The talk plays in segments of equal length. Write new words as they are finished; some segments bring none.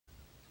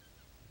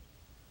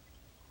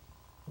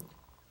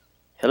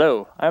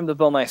Hello, I'm the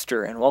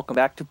Bowmeister, and welcome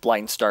back to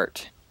Blind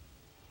Start.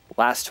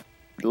 Last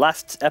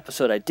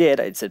episode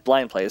I said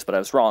Blind Plays, but I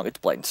was wrong, it's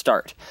Blind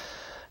Start.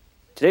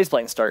 Today's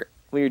Blind Start,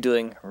 we are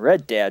doing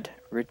Red Dead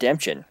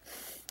Redemption.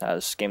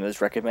 This game was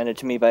recommended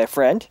to me by a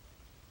friend,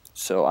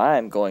 so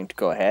I'm going to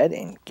go ahead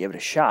and give it a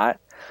shot.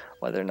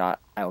 Whether or not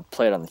I will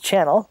play it on the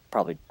channel,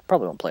 probably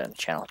won't play it on the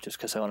channel, just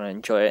because I want to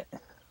enjoy it.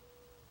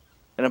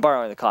 And I'm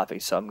borrowing the copy,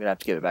 so I'm going to have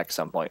to give it back at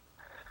some point.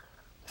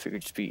 I figured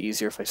it'd just be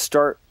easier if I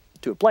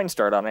do a blind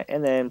start on it,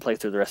 and then play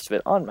through the rest of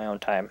it on my own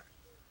time.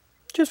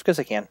 Just because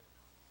I can.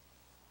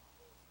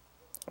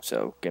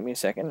 So, give me a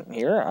second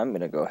here. I'm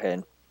going to go ahead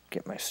and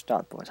get my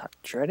stopwatch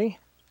ready.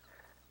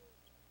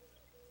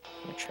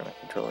 Make sure my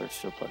controller is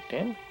still plugged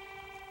in.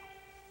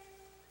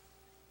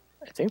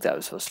 I think that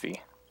was supposed to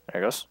be.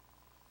 There it goes.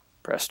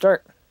 Press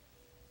start.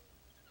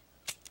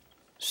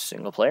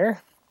 Single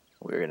player.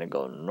 We're going to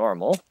go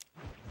normal.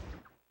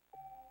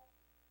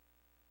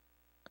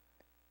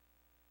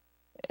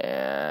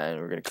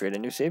 And we're going to create a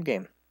new save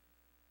game.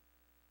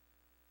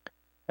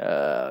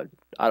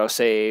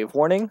 Autosave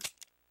warning.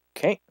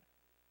 Okay.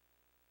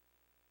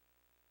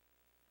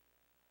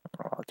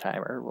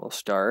 Timer will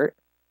start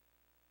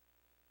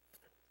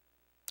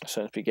as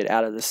soon as we get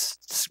out of this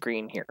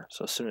screen here.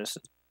 So as soon as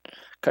the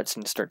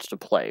cutscene starts to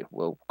play,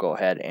 we'll go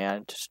ahead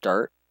and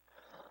start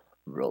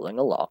rolling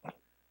along.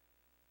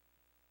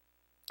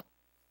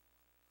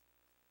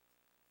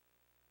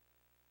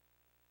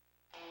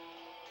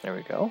 There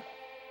we go.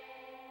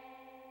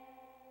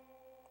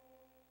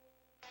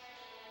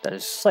 That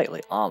is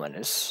slightly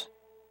ominous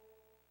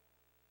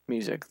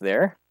music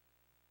there.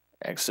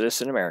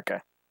 Exodus in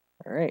America.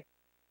 Alright.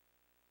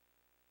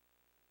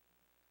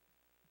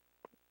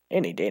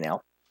 Any day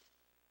now.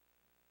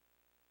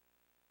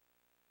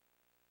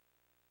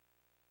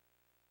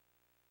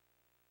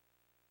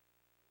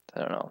 I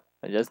don't know.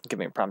 It doesn't give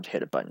me a prompt to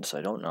hit a button, so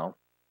I don't know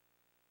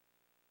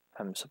if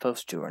I'm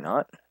supposed to or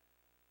not.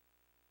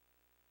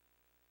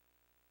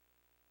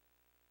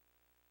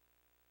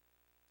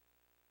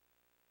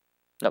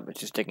 Nope,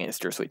 it's just taking its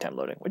sweet time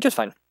loading, which is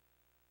fine.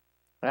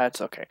 That's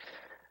okay.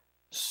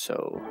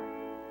 So,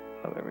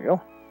 oh, there we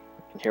go.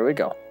 And here we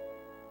go.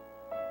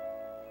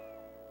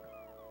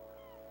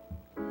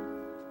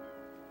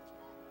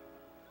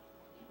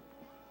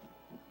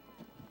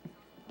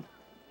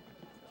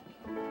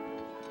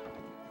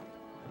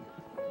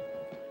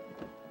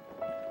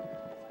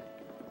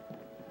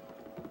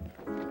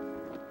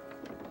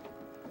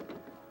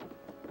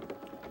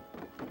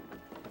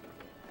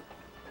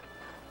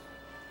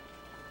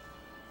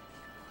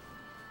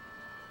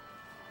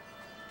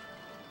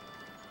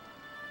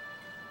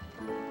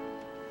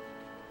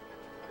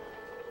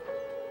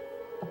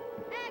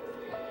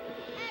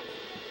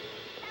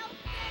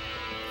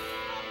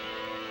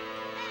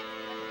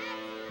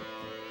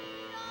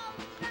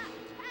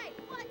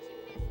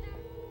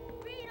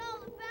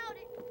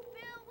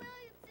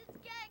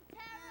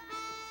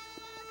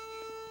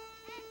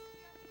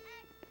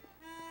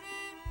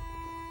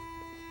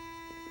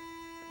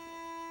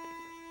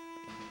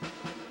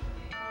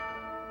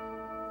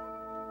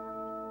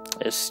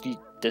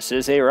 This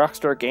is a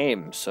Rockstar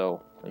game,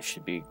 so it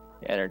should be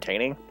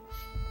entertaining.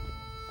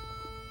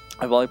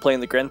 I've only played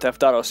the Grand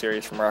Theft Auto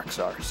series from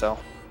Rockstar, so.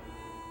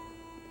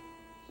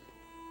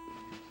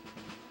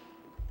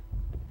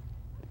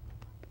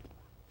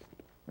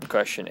 The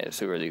question is,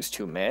 who are these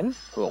two men?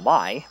 Who am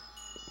I?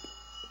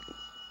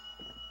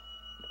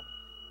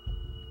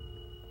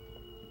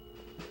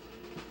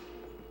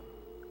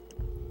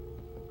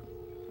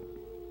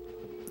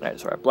 Alright,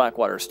 so we're at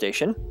Blackwater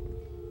Station.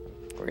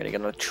 We're gonna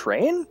get on a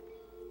train?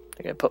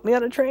 They're gonna put me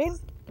on a train?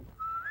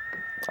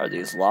 Are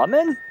these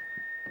lawmen?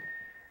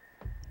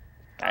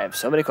 I have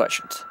so many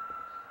questions.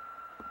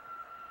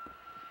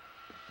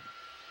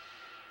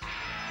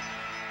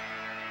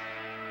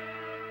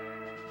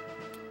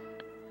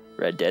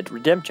 Red Dead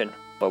Redemption.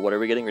 But what are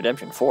we getting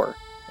redemption for?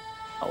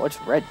 Oh,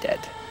 what's Red Dead?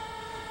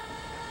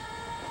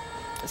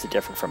 Is it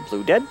different from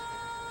Blue Dead?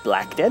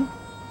 Black Dead?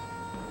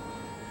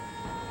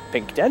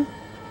 Pink Dead?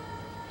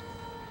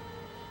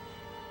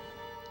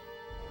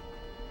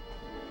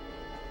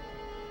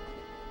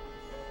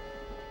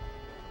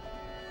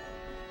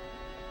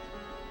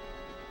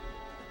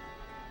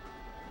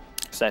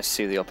 It's nice to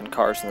see the open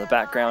cars in the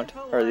background,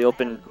 or the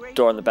open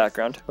door in the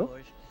background. Oh.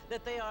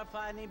 That they are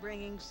finally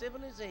bringing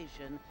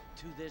civilization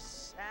to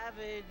this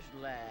savage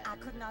land. I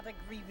could not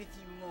agree with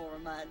you more,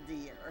 my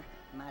dear.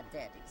 My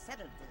daddy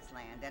settled this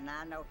land, and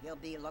I know he'll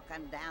be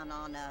looking down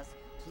on us,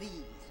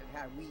 pleased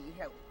at how we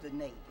help the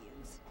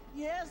natives.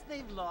 Yes,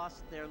 they've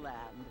lost their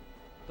land,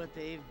 but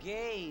they've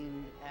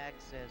gained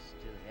access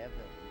to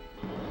heaven.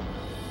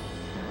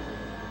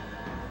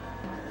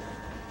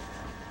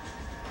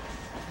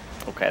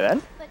 Okay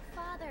then. But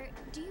Father,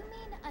 do you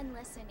mean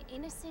unless an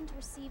innocent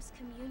receives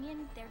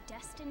communion, they're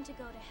destined to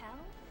go to hell?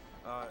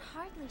 It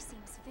hardly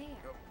seems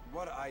fair.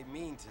 What I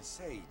mean to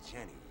say,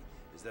 Jenny,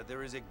 is that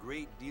there is a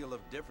great deal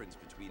of difference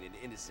between an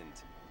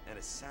innocent and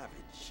a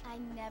savage. I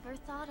never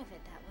thought of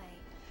it that way.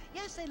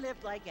 Yes, they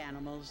lived like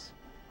animals.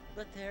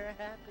 but they're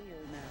happier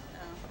now.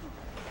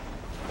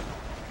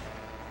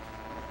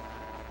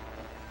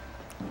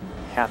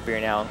 Happier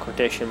now in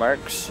quotation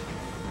marks.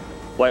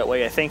 What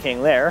way of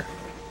thinking there?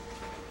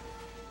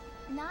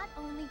 Not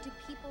only do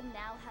people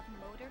now have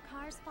motor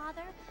cars,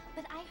 Father,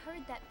 but I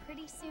heard that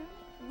pretty soon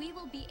we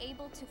will be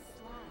able to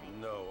fly.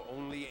 No,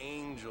 only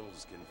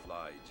angels can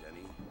fly,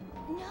 Jenny.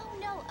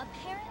 No,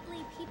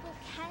 apparently people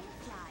can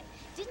fly.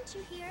 Didn't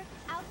you hear?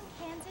 Out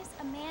in Kansas,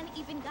 a man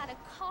even got a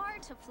car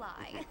to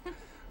fly.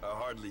 I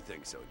hardly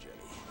think so, Jenny.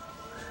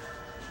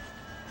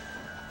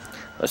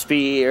 Must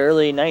be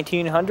early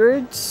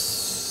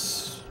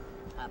 1900s,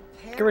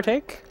 give or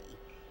take.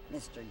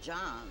 Mr.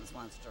 Johns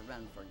wants to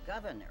run for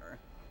governor,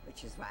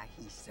 which is why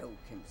he's so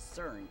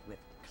concerned with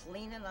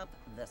cleaning up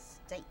the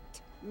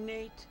state.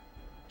 Nate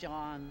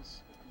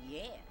Johns.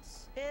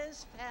 Yes.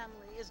 His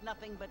family is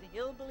nothing but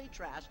hillbilly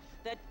trash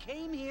that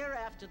came here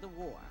after the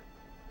war.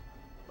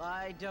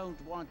 I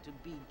don't want to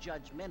be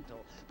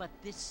judgmental, but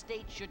this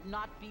state should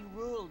not be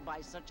ruled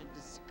by such a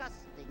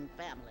disgusting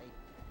family.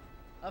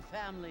 A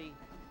family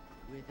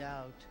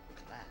without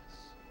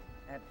class.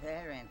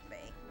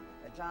 Apparently.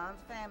 The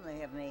Johns family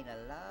have made a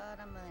lot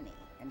of money,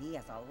 and he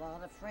has a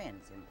lot of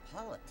friends in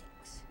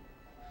politics.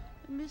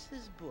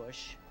 Mrs.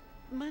 Bush,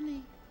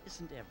 money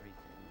isn't everything.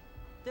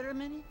 There are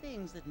many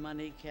things that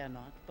money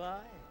cannot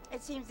buy.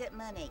 It seems that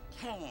money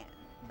can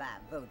buy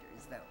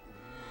voters, though.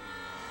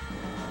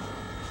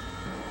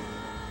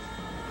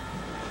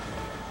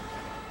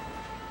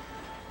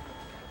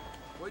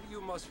 What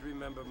you must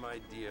remember, my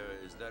dear,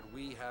 is that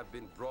we have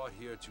been brought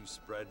here to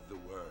spread the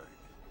word.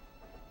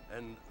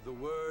 And the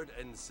word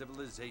and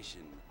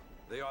civilization,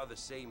 they are the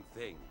same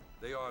thing.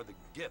 They are the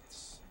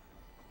gifts.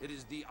 It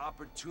is the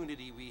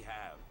opportunity we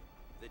have,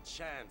 the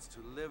chance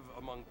to live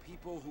among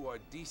people who are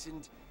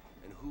decent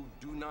and who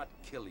do not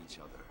kill each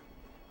other,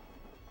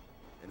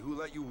 and who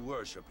let you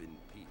worship in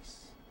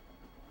peace.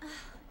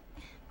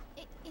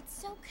 It's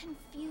so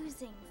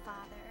confusing,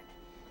 Father.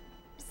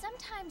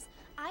 Sometimes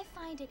I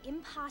find it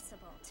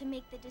impossible to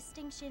make the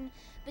distinction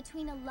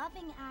between a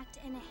loving act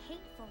and a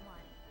hateful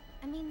one.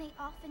 I mean, they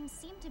often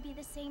seem to be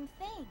the same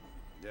thing.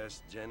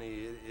 Yes,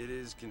 Jenny, it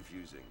is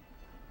confusing.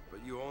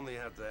 But you only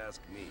have to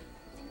ask me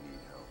if you need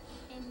help.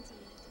 Indeed.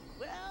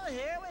 Well,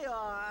 here we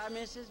are,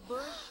 Mrs.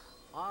 Bush.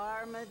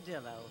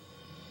 Armadillo.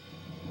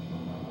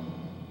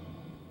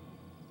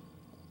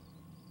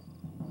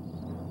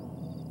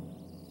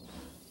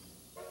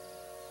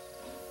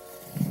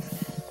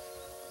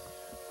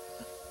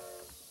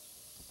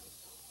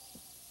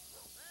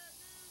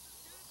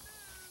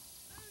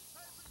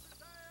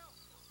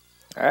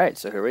 Alright,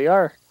 so here we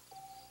are.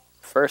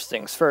 First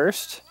things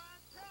first.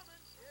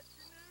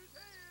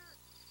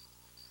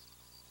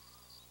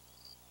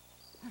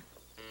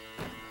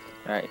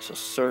 Alright, so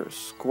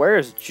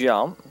squares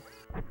jump.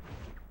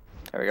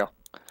 There we go.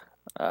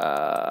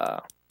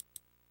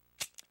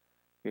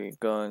 We're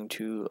going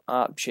to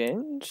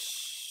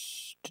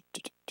options.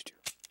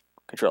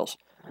 Controls.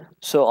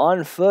 So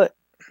on foot,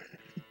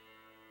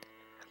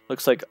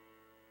 looks like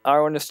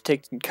R1 is to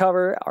take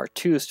cover,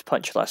 R2 is to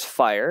punch less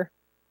fire.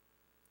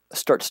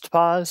 Starts to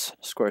pause,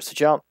 squares to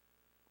jump,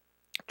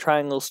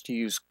 triangles to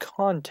use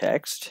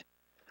context.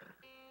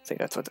 I think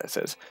that's what that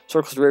says.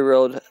 Circles to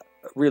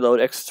reload,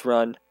 X to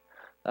run.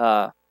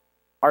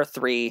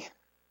 R3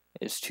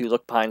 is to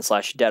look behind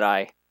 /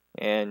 deadeye,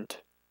 and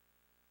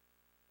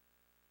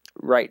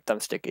right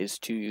thumbstick is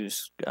to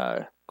use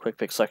quick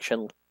pick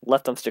selection.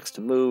 Left thumbstick's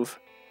to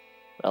move.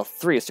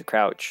 L3 is to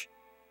crouch.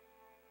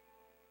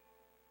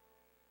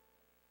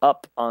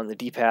 Up on the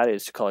D-pad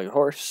is to call your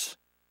horse.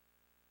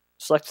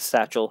 Select a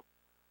satchel.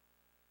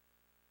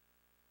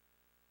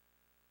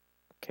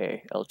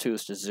 Okay, L2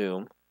 is to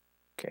zoom.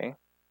 Okay.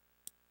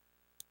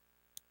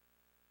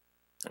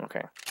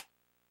 Okay.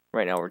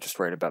 Right now we're just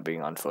worried about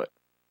being on foot.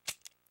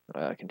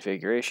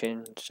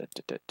 Configuration.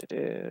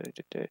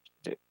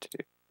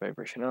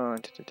 Vibration on.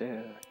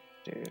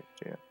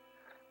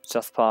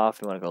 Southpaw,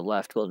 if you want to go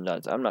left, well,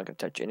 nuts. I'm not going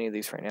to touch any of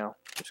these right now,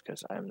 just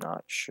because I'm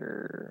not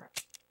sure.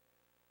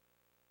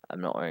 I'm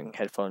not wearing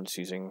headphones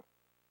using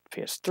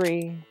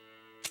PS3.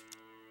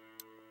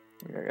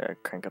 We're gonna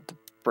crank up the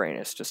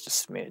brightness just a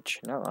smidge,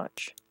 not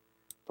much.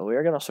 But we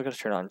are also going to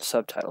turn on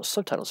subtitles.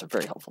 Subtitles are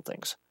very helpful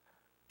things.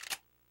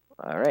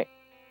 Alright.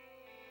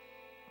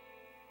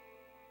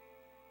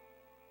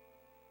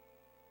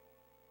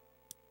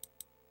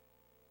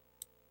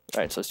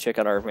 Alright, so let's check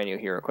out our menu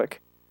here real quick.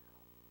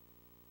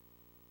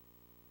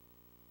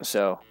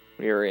 So,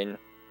 we are in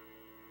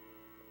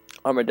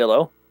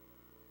Armadillo.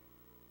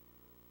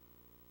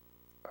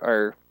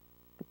 Or,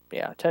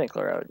 yeah,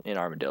 technically we're out in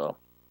Armadillo.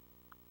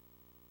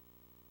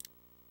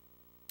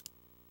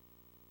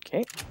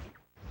 Okay.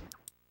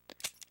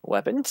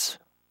 Weapons.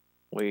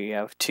 We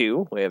have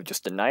 2. We have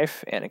just a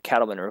knife and a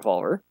cattleman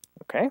revolver.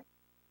 Okay.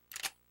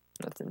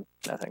 Nothing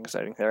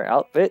exciting there.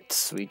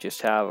 Outfits. We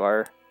just have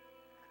our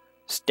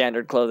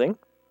standard clothing.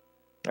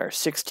 There are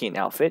 16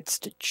 outfits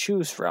to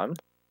choose from.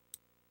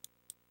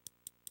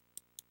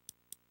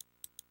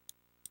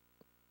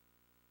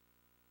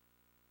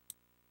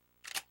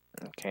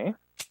 Okay.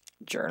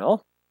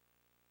 Journal.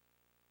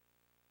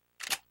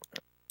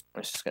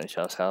 It's just going to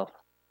show us how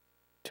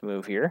to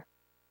move here.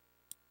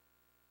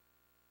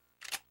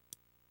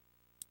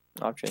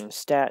 Options,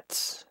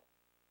 stats.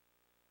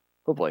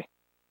 Oh boy.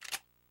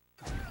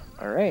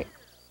 Alright.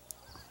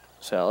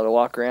 So L to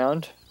walk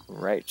around,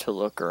 right to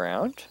look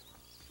around.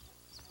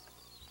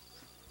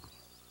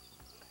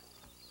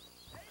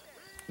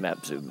 Map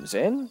zooms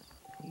in.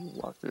 You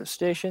walk through the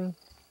station.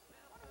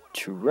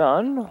 To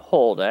run,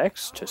 hold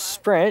X. To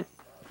sprint.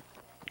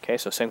 Okay,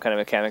 so same kind of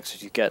mechanics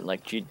as you get in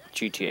like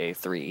GTA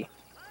 3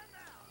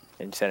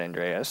 in San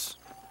Andreas.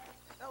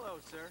 Hello,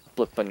 sir.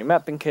 Flip on your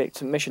map and click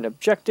to mission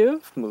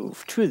objective.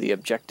 Move to the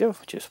objective,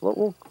 which is what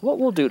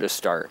we'll do to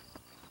start.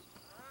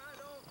 I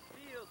don't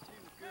feel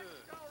too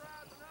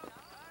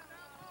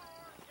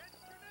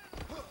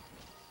good.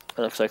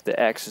 It looks like the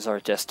X is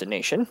our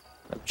destination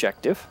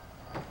objective.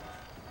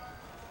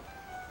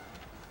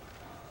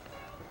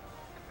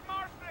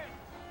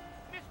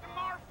 Mr.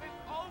 Marston,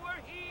 over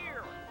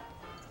here.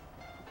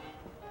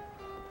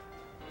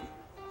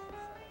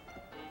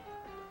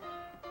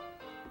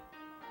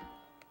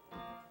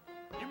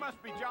 You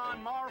must be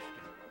John Marston.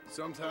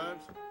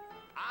 Sometimes.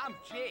 I'm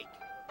Jake.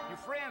 Your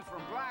friends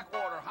from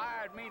Blackwater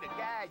hired me to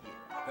guide you.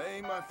 They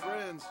ain't my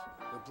friends.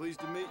 They're pleased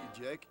to meet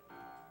you, Jake.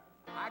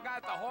 I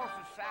got the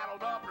horses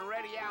saddled up and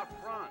ready out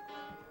front.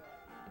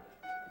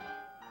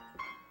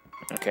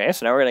 Okay,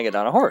 so now we're gonna get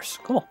on a horse.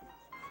 Cool.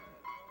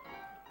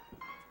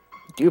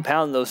 Do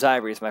pound those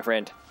ivories, my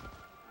friend.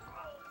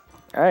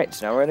 Alright,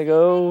 so now we're gonna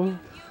go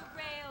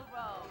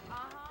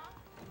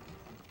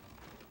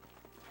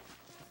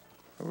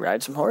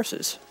ride some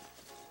horses.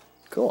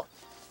 Cool.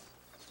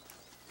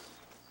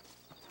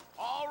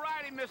 All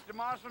righty, Mr.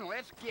 Marston,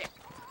 let's get.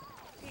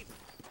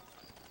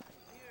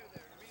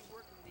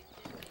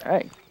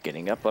 Alright,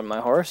 getting up on my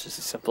horse is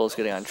as simple as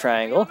getting on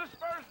triangle. Feel the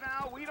spurs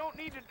now. We don't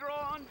need to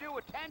draw undue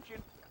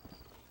attention.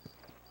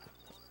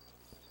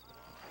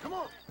 Come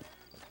on.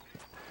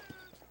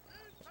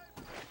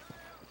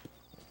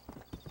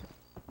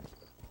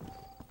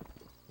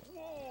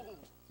 Whoa!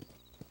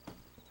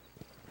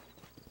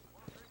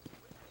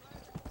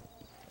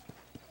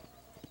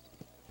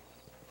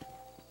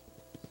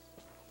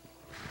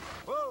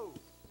 Whoa.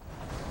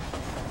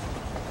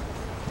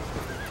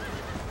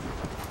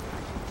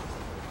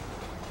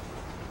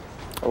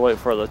 I'll wait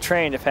for the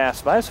train to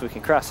pass by so we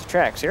can cross the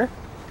tracks here.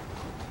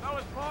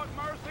 Fellas, Port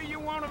Mercy, you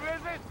want to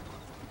visit?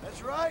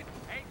 That's right.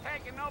 Ain't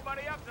taking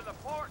nobody up to the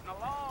port in a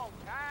long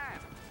time.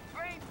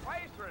 Strange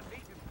place for a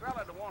decent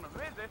fella to want to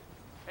visit,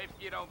 if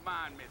you don't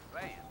mind me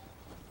saying.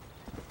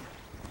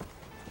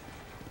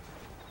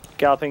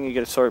 Galloping, you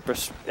get a sword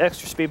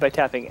extra speed by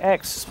tapping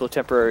X. This will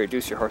temporarily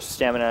reduce your horse's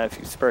stamina. If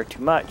you spur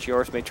too much, your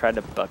horse may try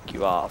to buck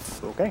you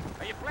off. Okay.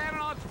 Are you planning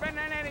on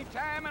spending any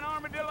time in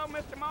Armadillo,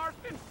 Mr.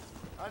 Marston?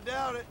 I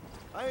doubt it.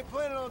 I ain't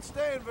planning on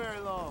staying very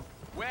long.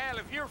 Well,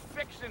 if you're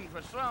fixing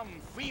for some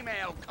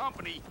female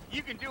company,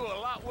 you can do a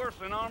lot worse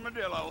than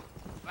Armadillo.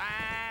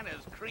 Fine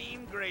as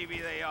cream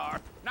gravy they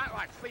are. Not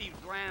like Thieves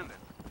Landing.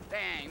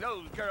 Dang,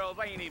 those girls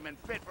ain't even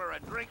fit for a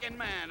drinking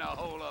man to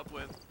hole up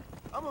with.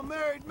 I'm a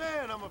married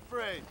man, I'm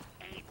afraid.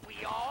 Ain't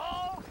we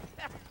all?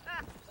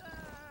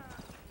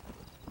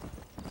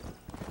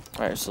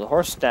 Alright, so the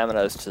horse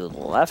stamina is to the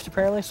left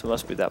apparently, so it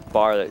must be that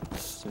bar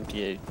that's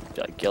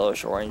like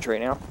yellowish orange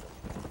right now.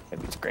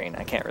 Maybe it's green,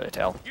 I can't really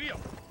tell. Giddy up.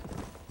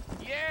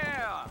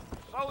 Yeah,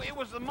 so it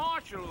was the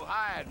marshal who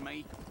hired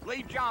me,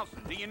 Lee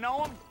Johnson. Do you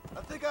know him?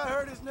 I think I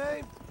heard his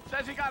name.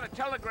 Says he got a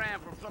telegram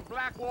from some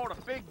Blackwater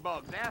big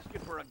bugs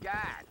asking for a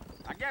guide.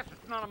 I guess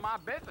it's none of my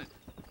business.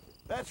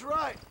 That's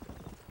right.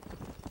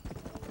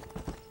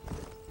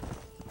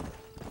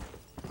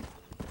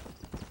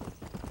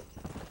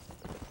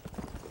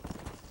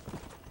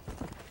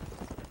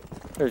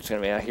 They're just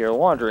gonna be out here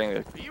wandering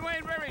the You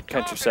ain't very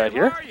countryside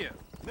talkative, here. are you?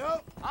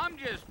 Nope. I'm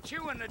just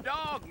chewing the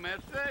dog,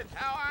 mister. It's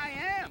how I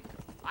am.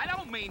 I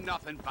don't mean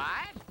nothing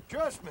by it.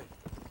 Trust me.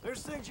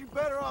 There's things you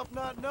better off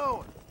not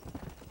knowing.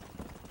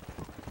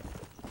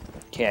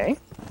 Okay.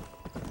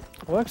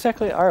 What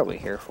exactly are we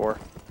here for?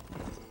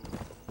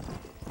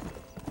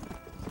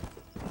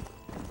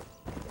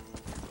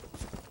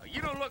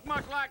 You don't look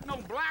much like no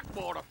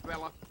Blackwater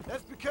fella.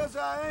 That's because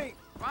I ain't.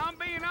 If I'm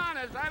being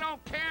honest, I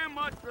don't care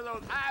much for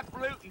those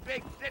highfalutin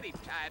big city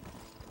types.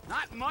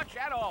 Not much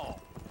at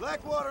all.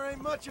 Blackwater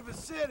ain't much of a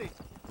city.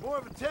 More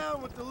of a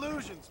town with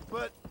delusions,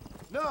 but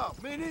no,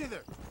 me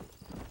neither.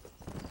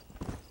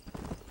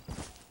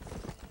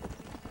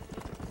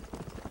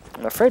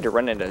 I'm afraid to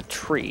run into a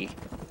tree.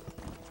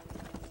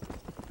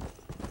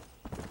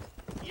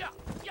 Yeah.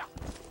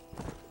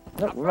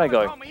 Nope, where am I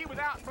going? Told me he was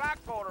out in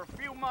Blackwater a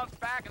few months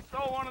back and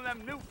saw one of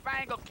them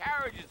newfangled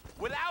carriages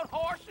without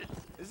horses.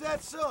 Is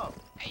that so?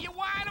 And you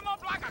wind them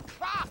up like a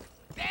clock.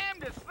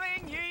 Damnedest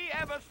thing ye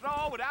ever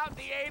saw without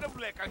the aid of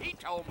liquor, he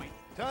told me.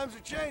 Times are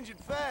changing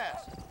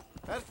fast.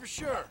 That's for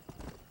sure.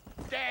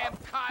 Damn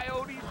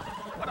coyotes.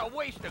 What a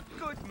waste of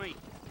good meat.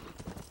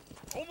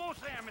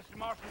 Almost there, Mr.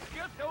 Marston.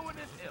 Just over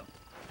this hill.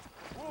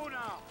 Whoa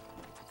now.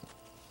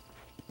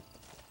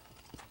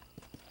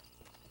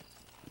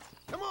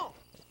 Come on.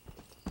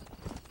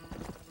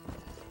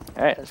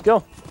 Alright, let's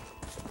go.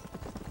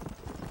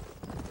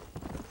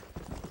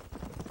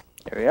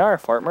 we are,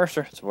 Fort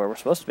Mercer. It's where we're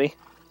supposed to be.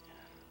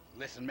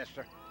 Listen,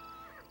 mister.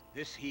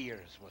 This here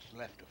is what's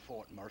left of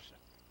Fort Mercer.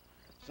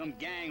 Some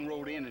gang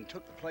rode in and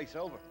took the place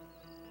over.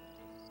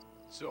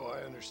 So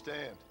I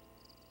understand.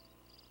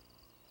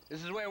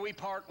 This is where we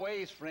part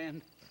ways,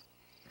 friend.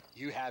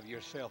 You have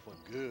yourself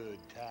a good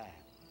time.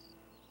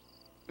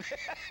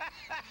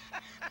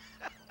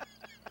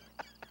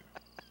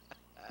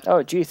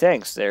 Oh, gee,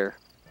 thanks there,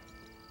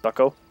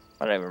 bucko.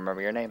 I don't even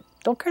remember your name.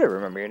 Don't care to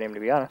remember your name, to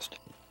be honest.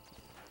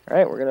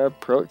 Alright, we're gonna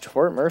approach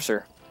Fort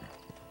Mercer.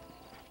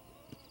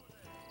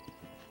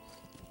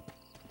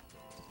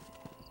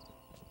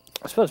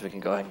 I suppose we can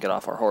go ahead and get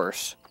off our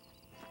horse.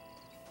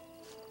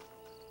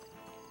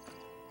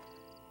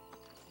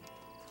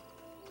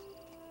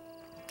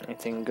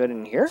 Anything good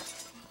in here?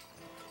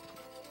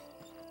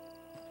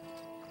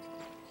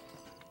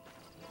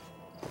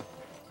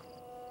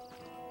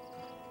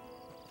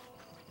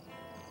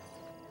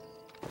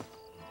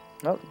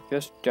 Nope,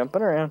 just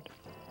jumping around.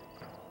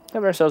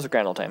 Having ourselves a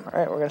grand old time.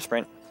 Alright, we're gonna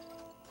sprint.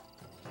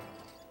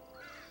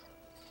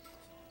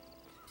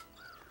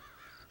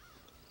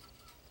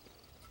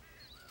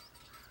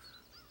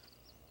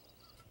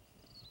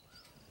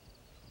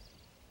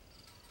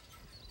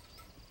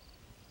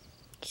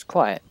 Just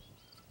quiet.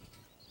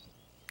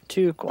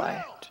 Too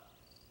quiet.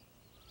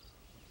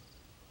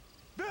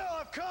 Bill,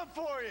 I've come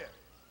for you!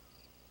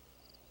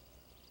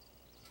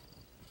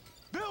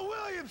 Bill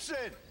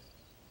Williamson!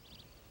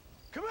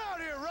 Come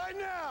out here right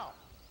now!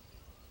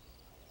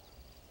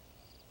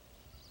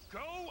 Go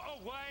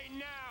away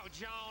now,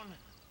 John.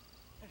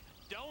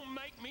 Don't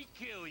make me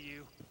kill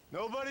you.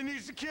 Nobody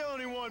needs to kill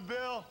anyone,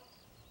 Bill.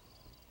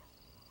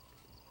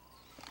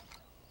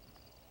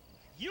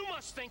 You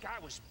must think I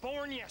was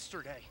born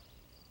yesterday.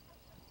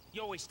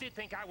 You always did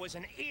think I was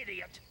an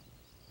idiot.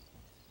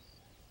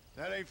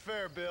 That ain't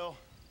fair, Bill.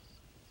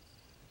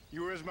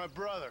 You were as my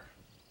brother.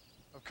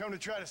 I've come to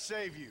try to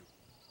save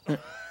you.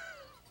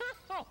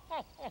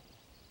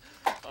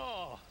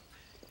 Oh,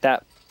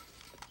 That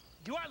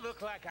do I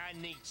look like I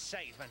need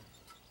saving?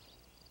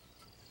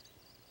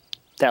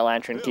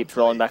 lantern Bill, keeps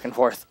rolling please. back and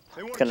forth.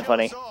 They It's want kind to of kill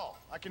funny. us all.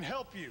 I can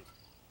help you.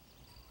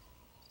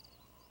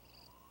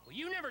 Well,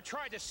 you never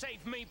tried to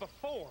save me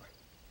before.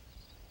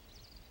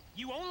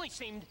 You only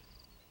seemed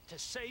to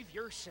save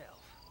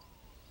yourself.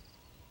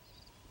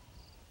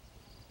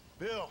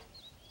 Bill,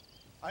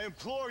 I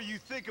implore you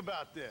think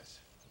about this.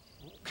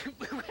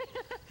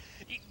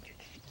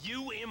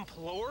 You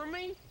implore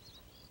me?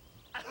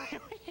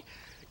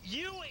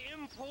 You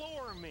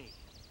implore me?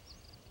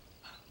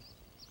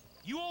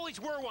 You always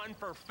were one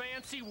for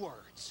fancy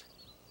words.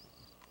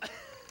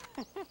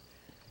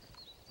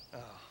 Oh.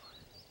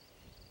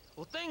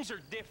 Well, things are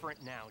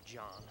different now,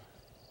 John.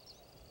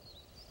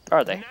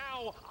 Are they?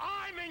 Now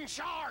I'm in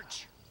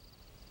charge!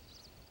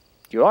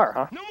 You are,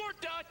 huh? No more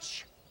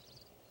Dutch!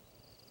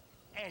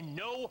 And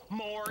no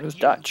more Who's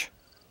you. Dutch?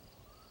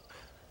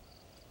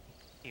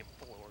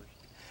 Implores.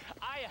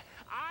 I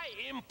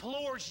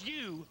implores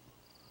you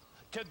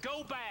to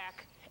go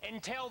back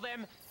and tell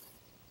them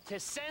to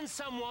send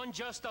someone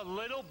just a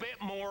little bit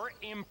more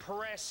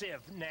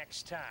impressive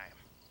next time.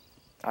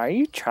 Are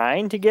you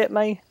trying to get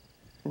me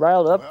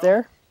riled up Well.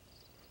 there?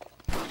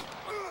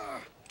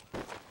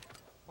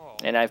 Oh.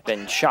 And I've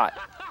been shot.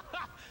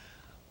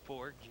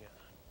 Poor John.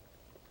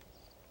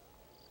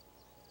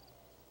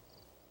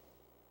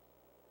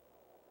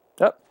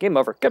 Oh, game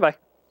over. Goodbye.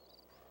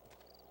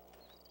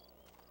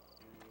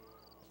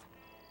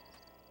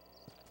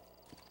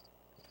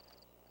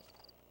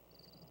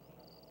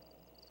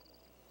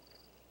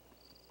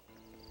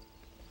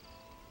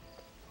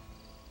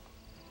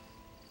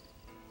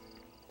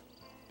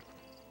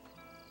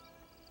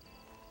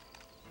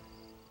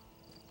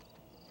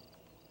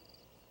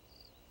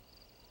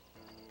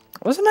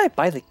 Wasn't I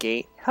by the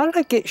gate? How did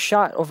I get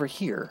shot over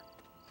here?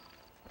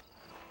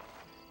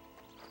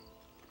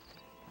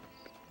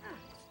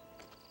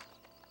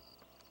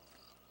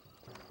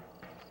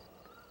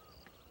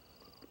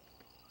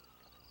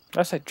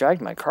 Unless I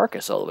dragged my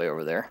carcass all the way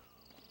over there.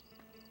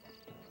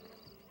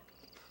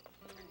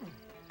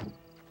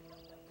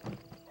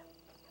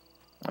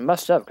 I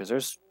must have, because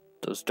there's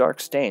those dark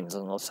stains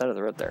on the side of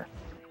the road there.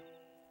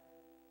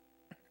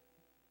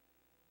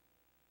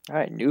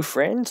 Alright, new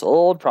friends,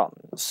 old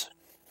problems.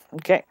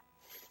 Okay.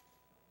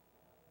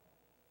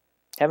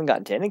 Haven't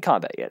gotten to any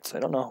combat yet, so I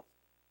don't know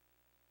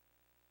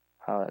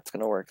how that's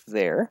going to work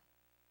there.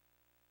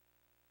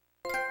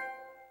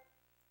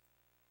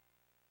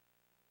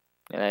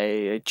 And I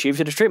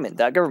achieved a treatment,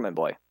 that government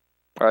boy.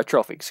 Or a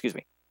trophy, excuse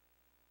me.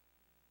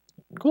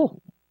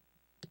 Cool.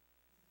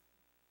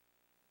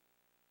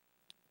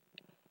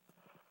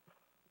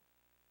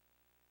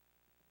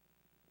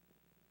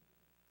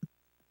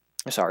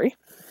 Sorry.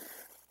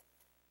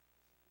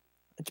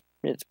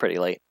 It's pretty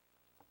late.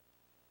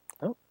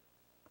 Oh.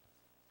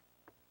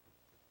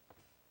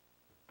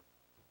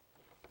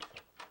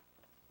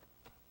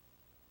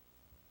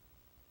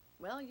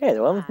 Well, Hey,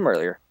 the one from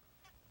earlier.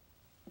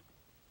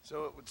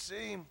 So it would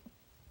seem.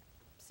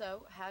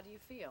 So, how do you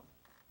feel?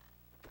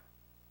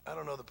 I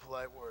don't know the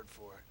polite word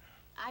for it.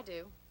 I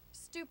do.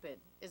 Stupid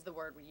is the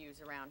word we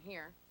use around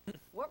here.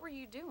 What were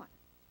you doing?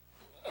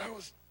 I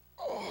was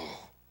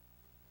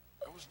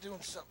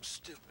doing something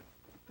stupid.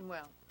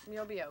 Well,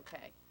 you'll be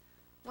okay.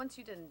 Once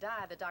you didn't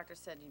die, the doctor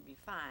said you'd be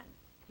fine.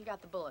 He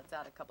got the bullets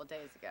out a couple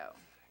days ago.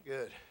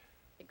 Good.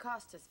 It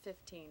cost us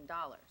 $15.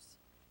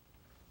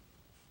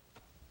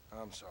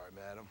 I'm sorry,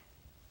 madam.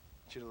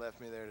 Should have left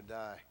me there to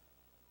die.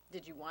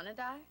 Did you want to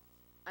die?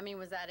 I mean,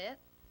 was that it?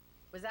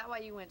 Was that why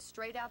you went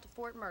straight out to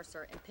Fort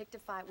Mercer and picked a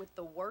fight with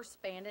the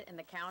worst bandit in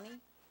the county?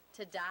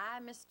 To die,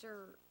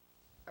 Mr.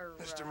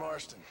 Mr.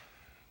 Marston.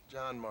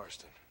 John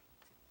Marston.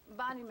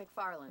 Bonnie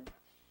McFarland.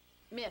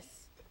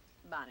 Miss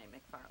Bonnie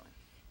McFarland.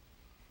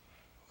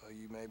 Well,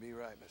 you may be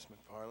right, Miss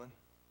McFarland.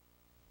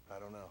 I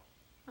don't know.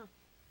 Huh.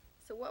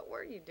 So what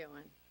were you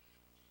doing?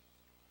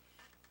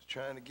 Was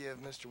trying to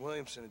give Mr.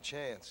 Williamson a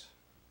chance.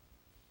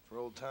 For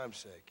old time's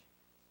sake.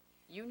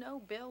 You know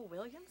Bill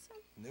Williamson?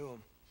 Knew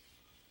him.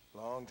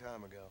 Long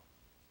time ago.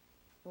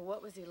 Well,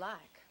 what was he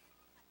like?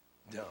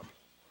 Dumb.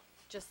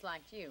 Just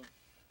like you.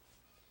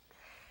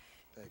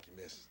 Thank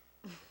you, miss.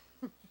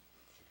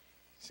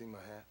 See my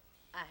hat?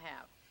 I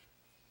have.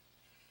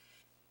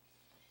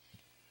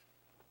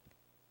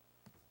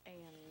 And,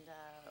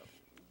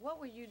 what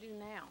will you do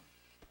now?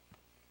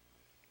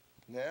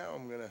 Now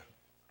I'm gonna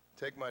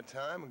take my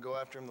time and go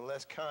after him the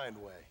less kind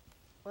way.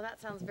 Well,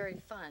 that sounds very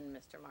fun,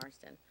 Mr.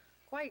 Marston.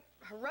 Quite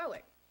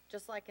heroic,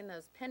 just like in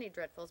those penny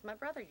dreadfuls my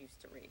brother used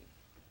to read.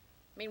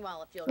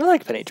 Meanwhile, if you'll... I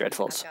like penny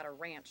dreadfuls. I've got a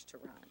ranch to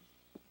run.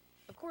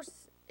 Of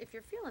course, if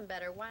you're feeling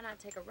better, why not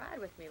take a ride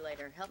with me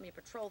later? Help me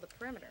patrol the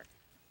perimeter.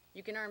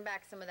 You can earn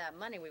back some of that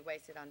money we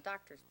wasted on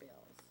doctor's bills.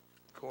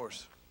 Of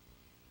course.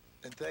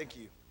 And thank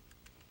you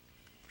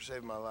for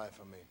saving my life,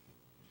 I mean.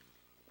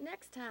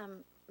 Next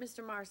time,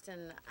 Mr.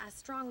 Marston, I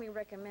strongly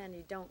recommend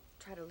you don't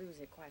try to lose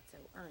it quite so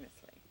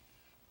earnestly.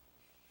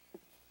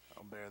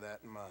 I'll bear that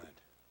in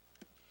mind.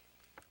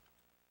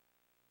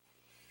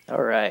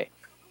 All right.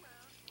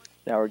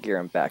 Now we're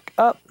gearing back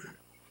up.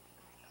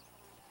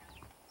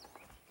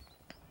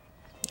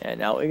 And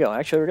now we go.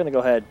 Actually, we're going to go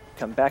ahead,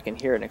 come back in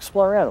here and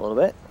explore around a little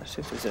bit. Let's see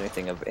if there's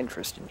anything of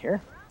interest in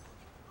here.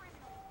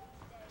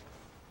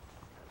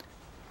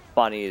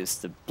 Bonnie is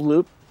the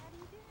blue?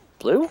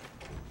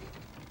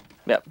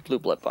 Yep, blue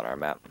blip on our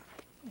map.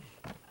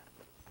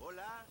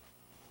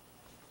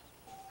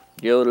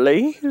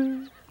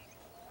 Yodeling.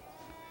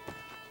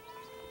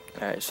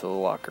 Alright, so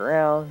we'll walk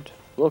around,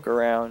 look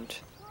around.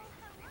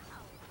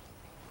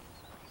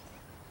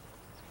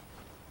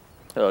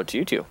 Hello to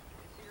you two.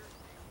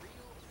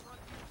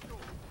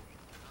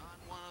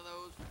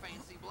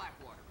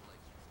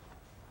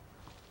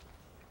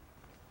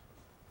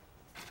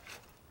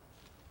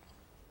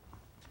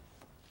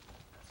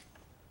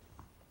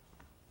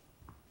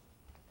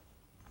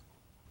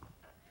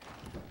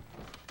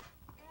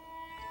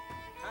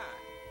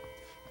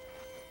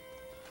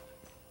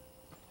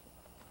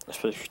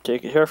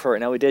 Take it here for right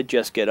now. We did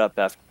just get up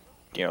after,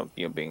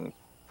 being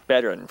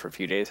bedridden for a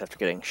few days after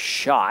getting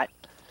shot.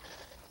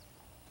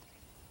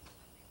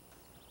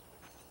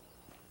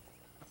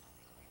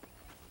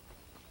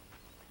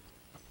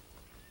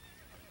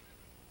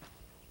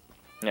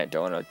 Yeah,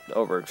 don't want to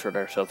overexert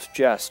ourselves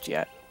just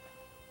yet.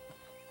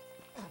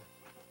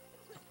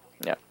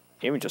 Yeah,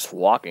 even just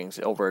walking's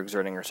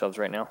overexerting ourselves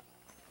right now.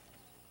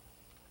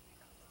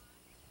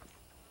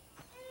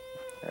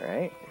 All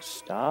right,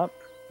 stop.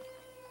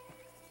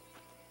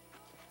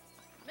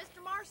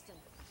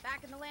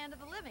 Back in the land of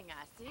the living,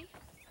 I see.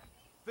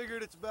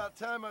 Figured it's about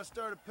time I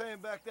started paying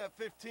back that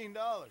 $15.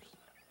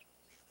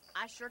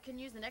 I sure can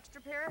use an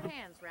extra pair of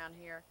hands around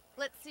here.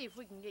 Let's see if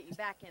we can get you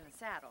back in the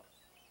saddle.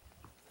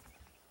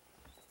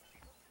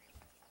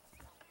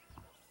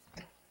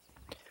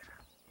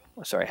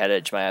 Oh, sorry, I had to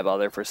edge my eyeball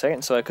there for a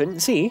second so I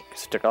couldn't see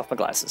because I took off my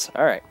glasses.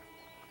 All right.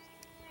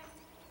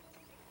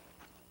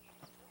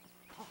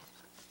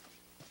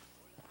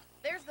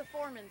 There's the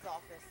foreman's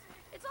office.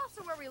 It's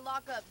also where we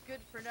lock up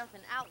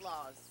good-for-nothing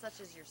outlaws, such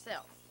as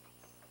yourself.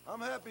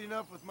 I'm happy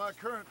enough with my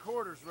current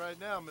quarters right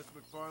now, Miss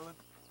McFarland.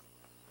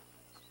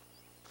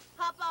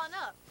 Hop on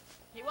up.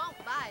 He won't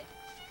bite.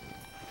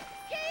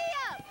 Giddy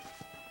up!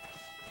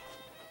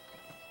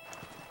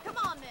 Come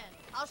on, then.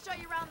 I'll show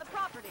you around the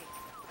property.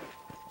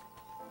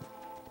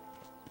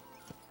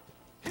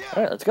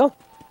 All right, let's go.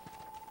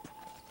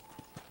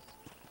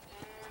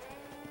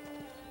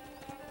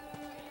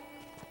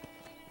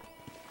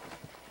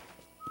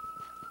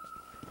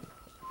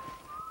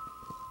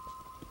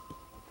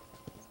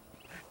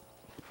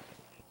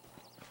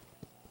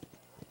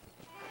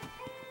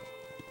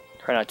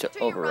 Try not to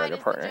override our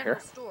partner here.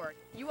 Store.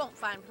 You won't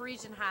find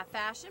Parisian high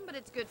fashion, but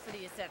it's good for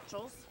the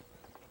essentials.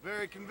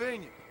 Very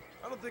convenient.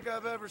 I don't think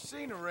I've ever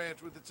seen a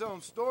ranch with its own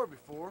store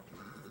before.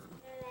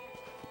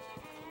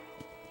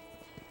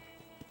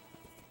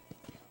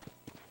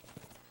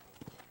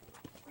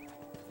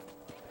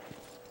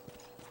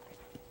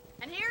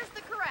 And here's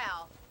the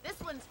corral. This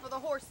one's for the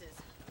horses.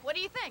 What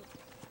do you think?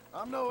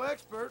 I'm no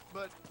expert,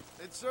 but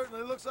it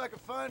certainly looks like a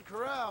fine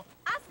corral.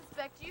 I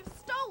suspect you've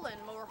stolen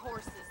more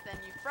horses than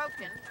you've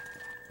broken.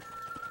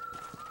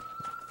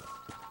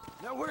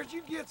 Now, where'd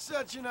you get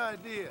such an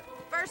idea?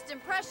 First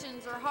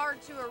impressions are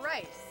hard to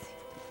erase.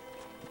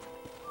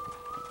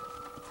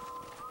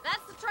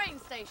 That's the train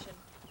station.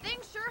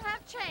 Things sure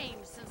have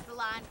changed since the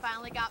line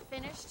finally got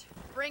finished,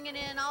 bringing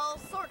in all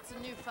sorts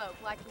of new folk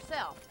like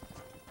yourself.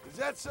 Is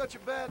that such a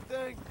bad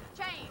thing?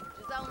 Change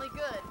is only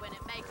good when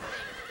it makes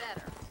things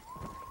better.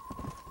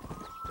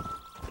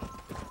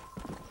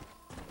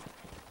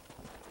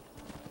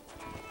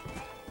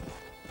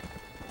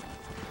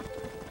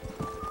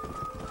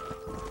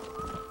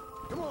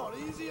 Come on,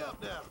 easy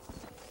up now.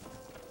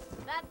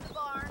 That's the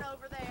barn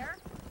over there.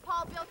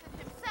 Paul built it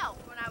himself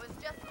when I was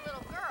just a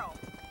little girl.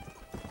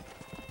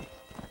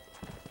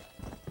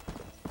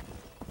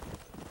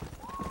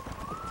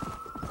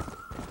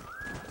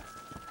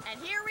 And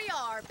here we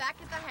are, back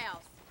at the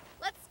house.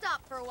 Let's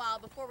stop for a while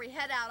before we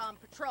head out on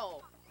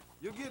patrol.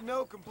 You'll get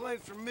no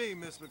complaints from me,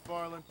 Miss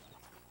McFarland.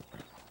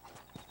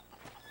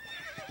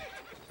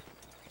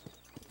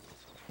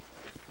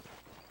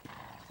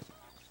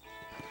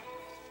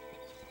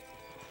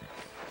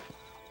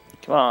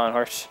 Come on,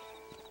 horse.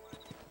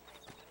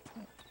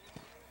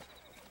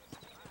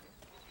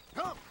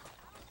 Come!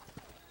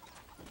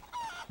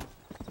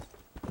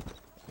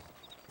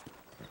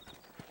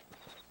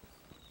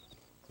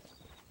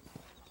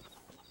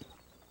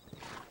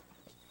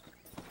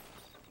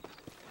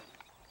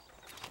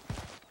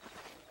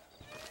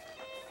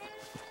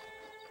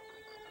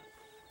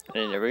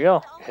 And there we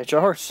go. Hit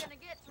your horse.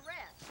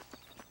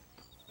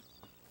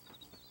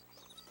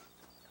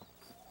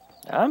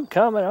 I'm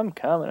coming. I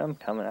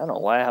don't know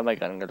why I have my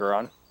gun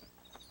drawn.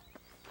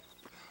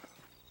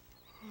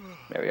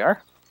 There we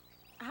are.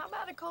 How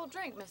about a cold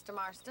drink, Mr.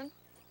 Marston?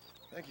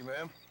 Thank you,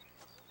 ma'am.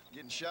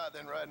 Getting shot,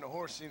 then riding a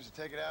horse seems to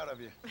take it out of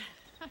you.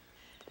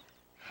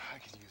 I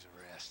could use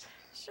a rest.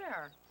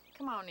 Sure.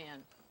 Come on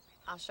in.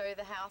 I'll show you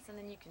the house, and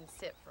then you can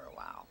sit for a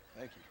while.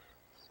 Thank you.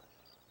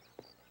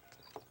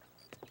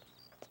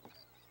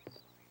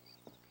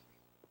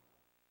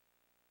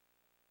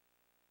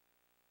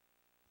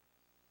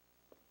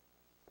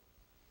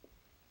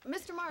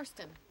 Mr.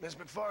 Marston. Miss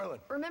McFarland.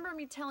 Remember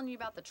me telling you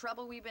about the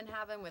trouble we've been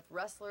having with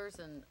rustlers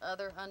and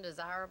other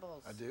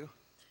undesirables? I do.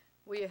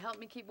 Will you help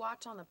me keep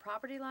watch on the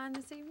property line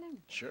this evening?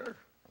 Sure.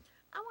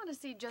 I want to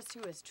see just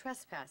who is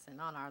trespassing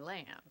on our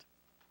land.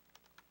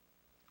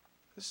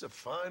 This is a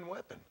fine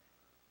weapon.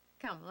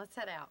 Come, let's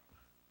head out.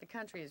 The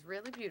country is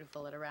really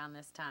beautiful at around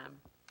this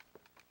time.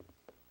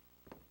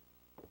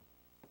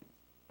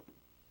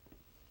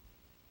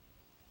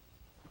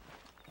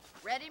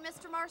 Ready,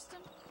 Mr. Marston?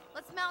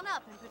 Let's mount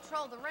up and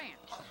patrol the ranch.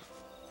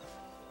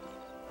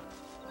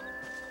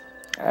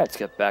 Alright, let's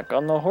get back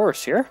on the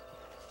horse here.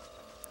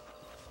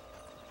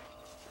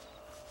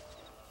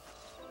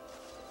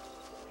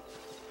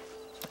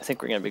 I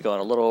think we're going to be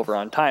going a little over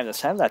on time this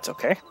time. That's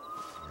okay.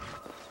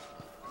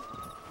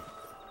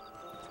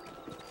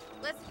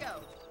 Let's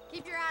go.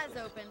 Keep your eyes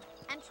open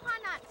and try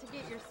not to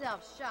get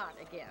yourself shot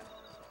again.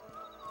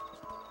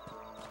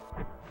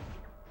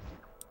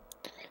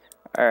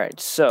 Alright,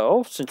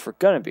 so since we're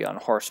going to be on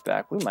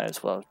horseback, we might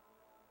as well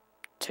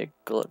take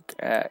a look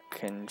at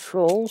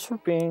controls for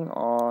being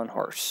on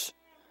horse.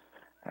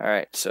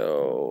 Alright,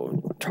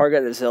 so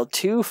target is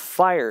L2,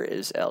 fire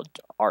is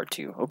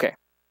R2. Okay.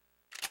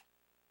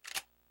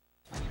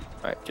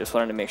 Alright, just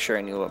wanted to make sure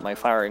I knew what my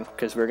firing,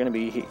 because we're going to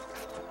be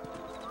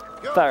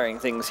firing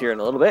things here in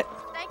a little bit.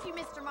 Thank you,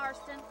 Mr.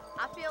 Marston.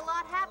 I feel a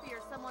lot happier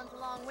someone's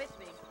along with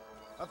me.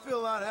 I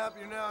feel a lot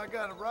happier now I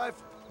got a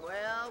rifle.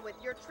 Well, with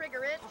your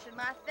trigger itch and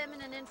my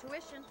feminine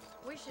intuition,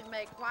 we should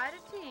make quite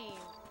a team.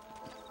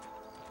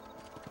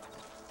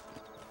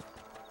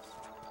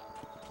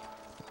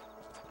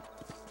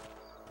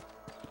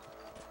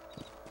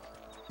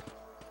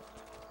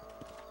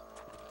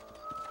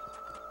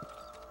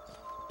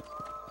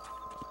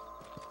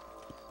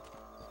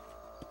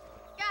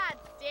 God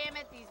damn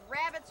it, these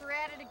rabbits are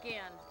at it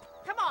again.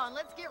 Come on,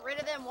 let's get rid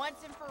of them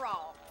once and for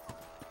all.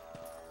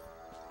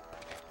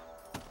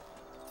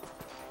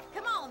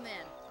 Come on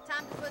then.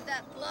 Time to put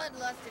that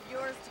bloodlust of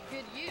yours to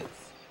good use.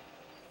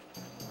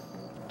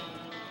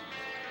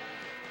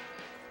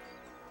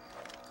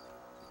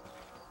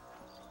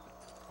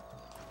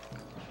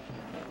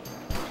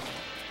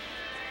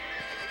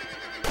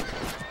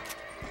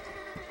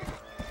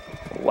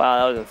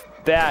 Wow, that was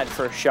a bad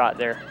first shot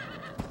there.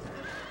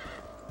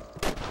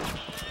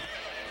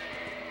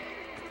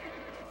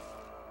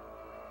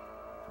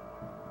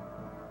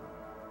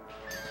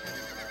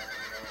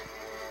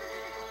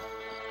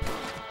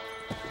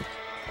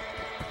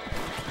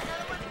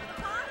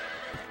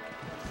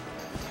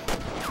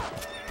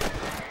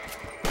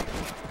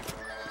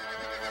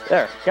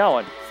 There, got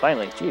one.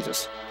 Finally,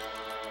 Jesus.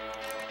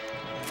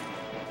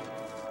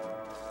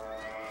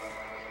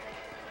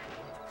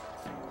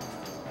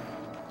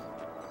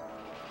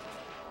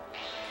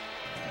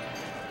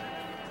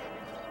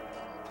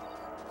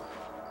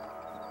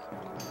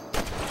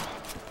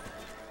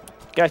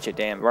 Gotcha,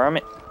 damn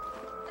varmint.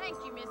 Thank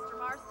you, Mr.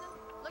 Marston.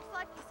 Looks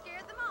like you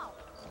scared them all.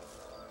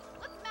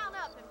 Let's mount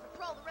up and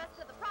patrol the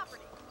rest of the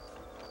property.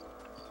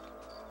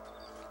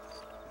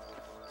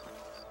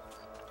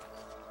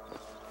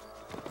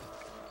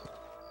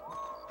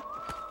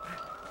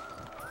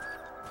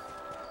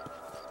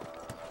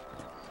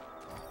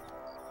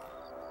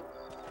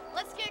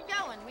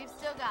 We've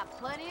still got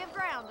plenty of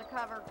ground to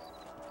cover.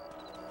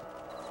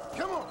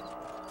 Come on!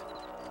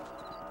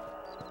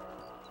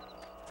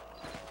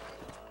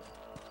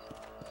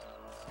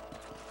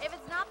 If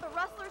it's not the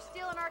rustlers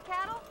stealing our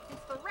cattle,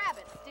 it's the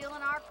rabbits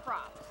stealing our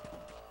crops.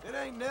 It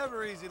ain't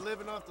never easy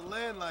living off the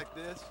land like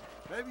this.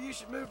 Maybe you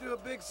should move to a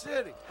big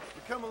city,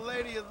 become a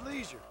lady of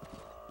leisure.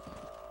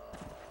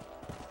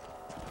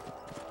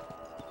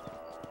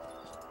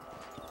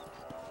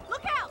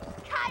 Look out!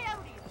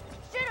 Coyotes!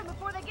 Shoot them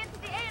before they get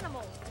to the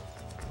animals.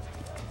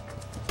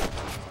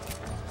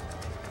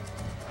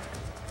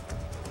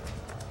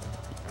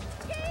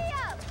 Giddy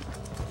up!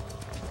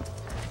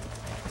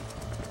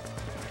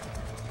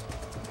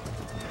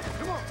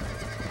 Come on!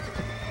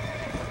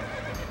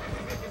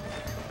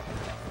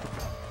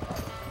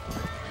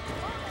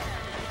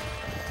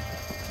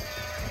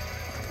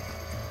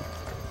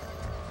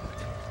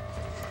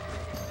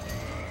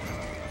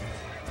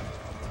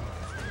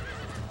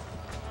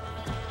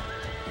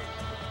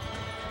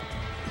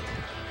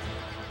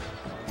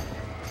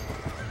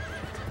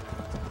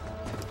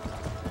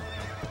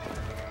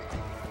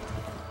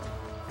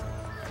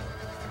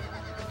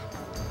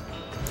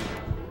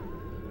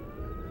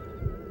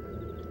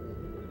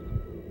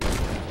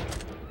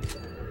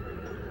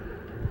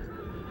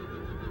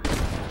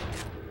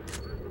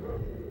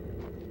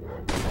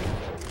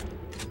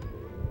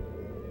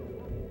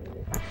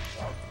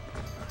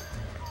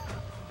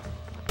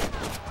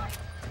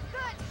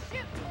 Good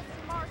shoot,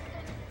 Mr.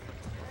 Marston.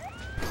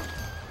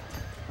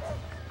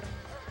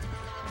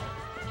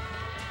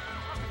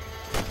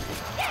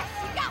 Yes,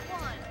 you got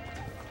one!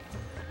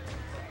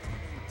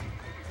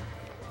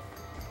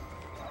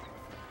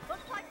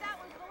 Looks like that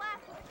was the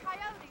last of the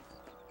coyotes.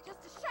 Just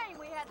a shame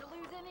we had to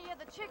lose any of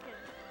the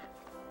chickens.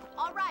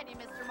 All righty,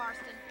 Mr.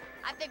 Marston.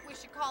 I think we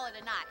should call it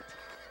a night.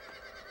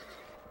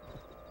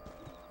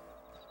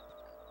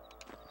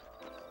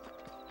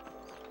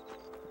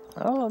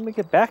 Oh, let me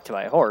get back to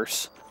my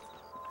horse.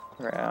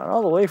 Around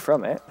all the way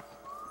from it.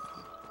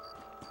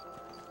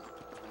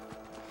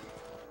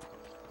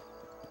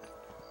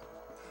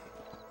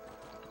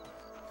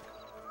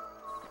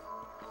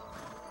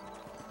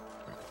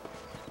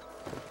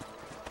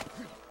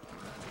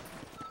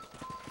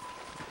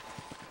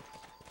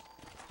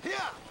 Here!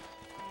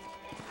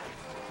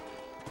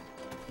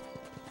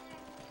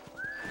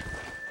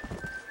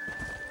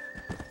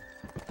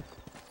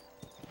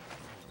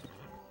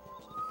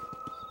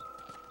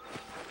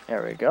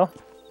 There we go.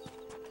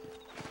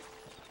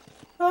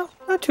 Well,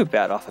 not too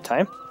bad off of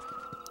time.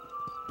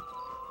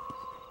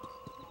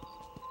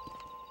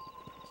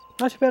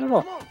 Not too bad at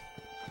all. Come on!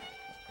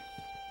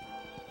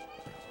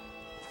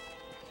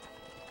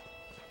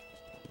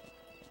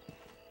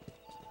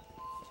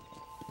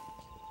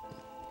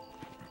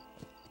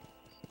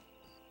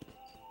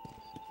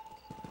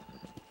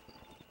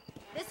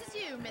 This is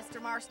you,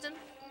 Mr. Marston.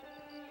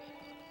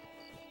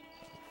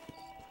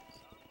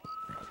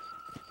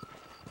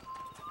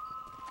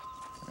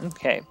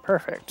 Okay,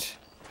 perfect.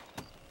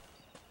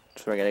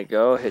 So we're gonna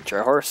go hitch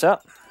our horse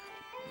up.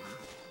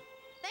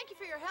 Thank you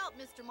for your help,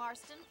 Mr.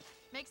 Marston.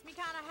 Makes me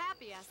kind of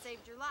happy I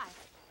saved your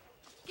life.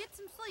 Get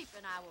some sleep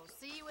and I will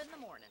see you in the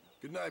morning.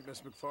 Good night,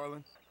 Miss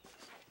McFarland.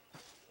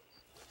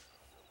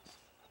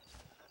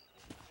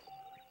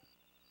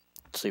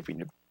 Sleeping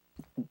to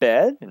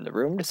bed in the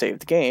room to save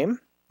the game.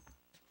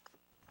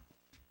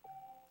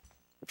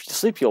 If you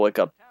sleep, you'll wake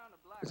up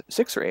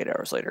 6 or 8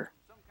 hours later.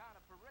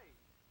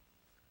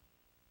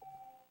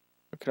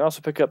 We can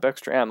also pick up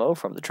extra ammo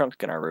from the trunk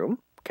in our room.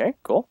 Okay,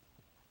 cool.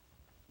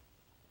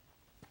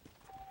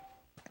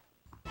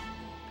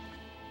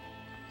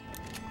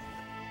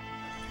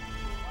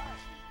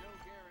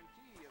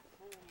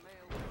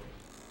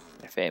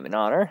 Fame and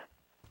honor.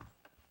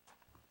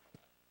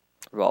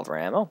 Revolver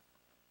ammo.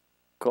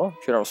 Cool.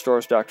 General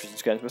stores, doctors,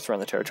 and gunsmiths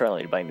around the territory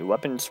only to buy new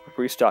weapons,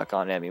 restock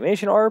on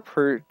ammunition, or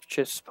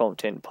purchase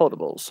potent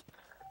potables.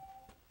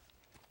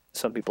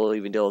 Some people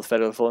even deal with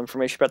federal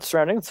information about the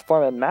surroundings in the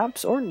form of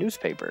maps or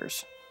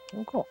newspapers.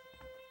 Oh, cool.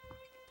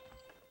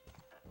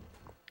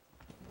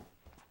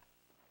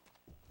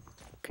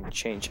 Can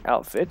change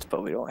outfits,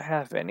 but we don't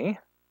have any.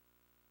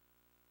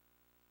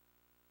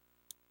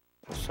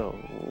 So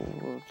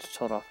let's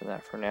hold off on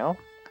that for now.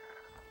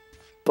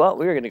 But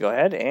we're going to go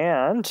ahead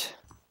and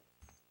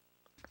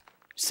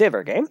save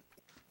our game.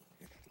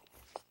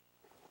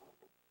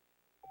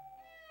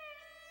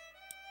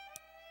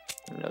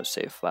 No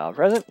save file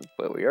present,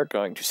 but we are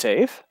going to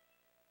save.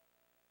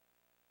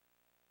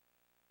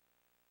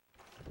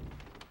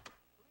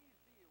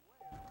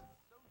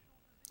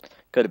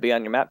 Go to be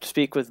on your map to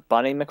speak with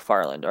Bonnie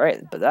McFarland.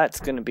 Alright, but that's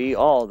going to be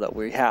all that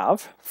we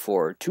have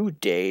for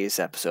today's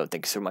episode.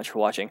 Thank you so much for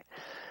watching.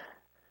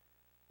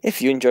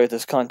 If you enjoyed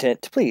this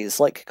content, please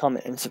like,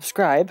 comment, and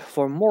subscribe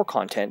for more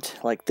content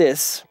like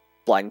this,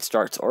 blind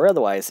starts or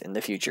otherwise, in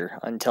the future.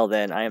 Until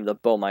then, I am the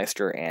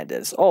Bowmeister, and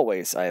as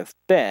always, I have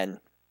been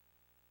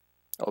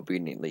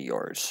obediently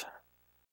yours.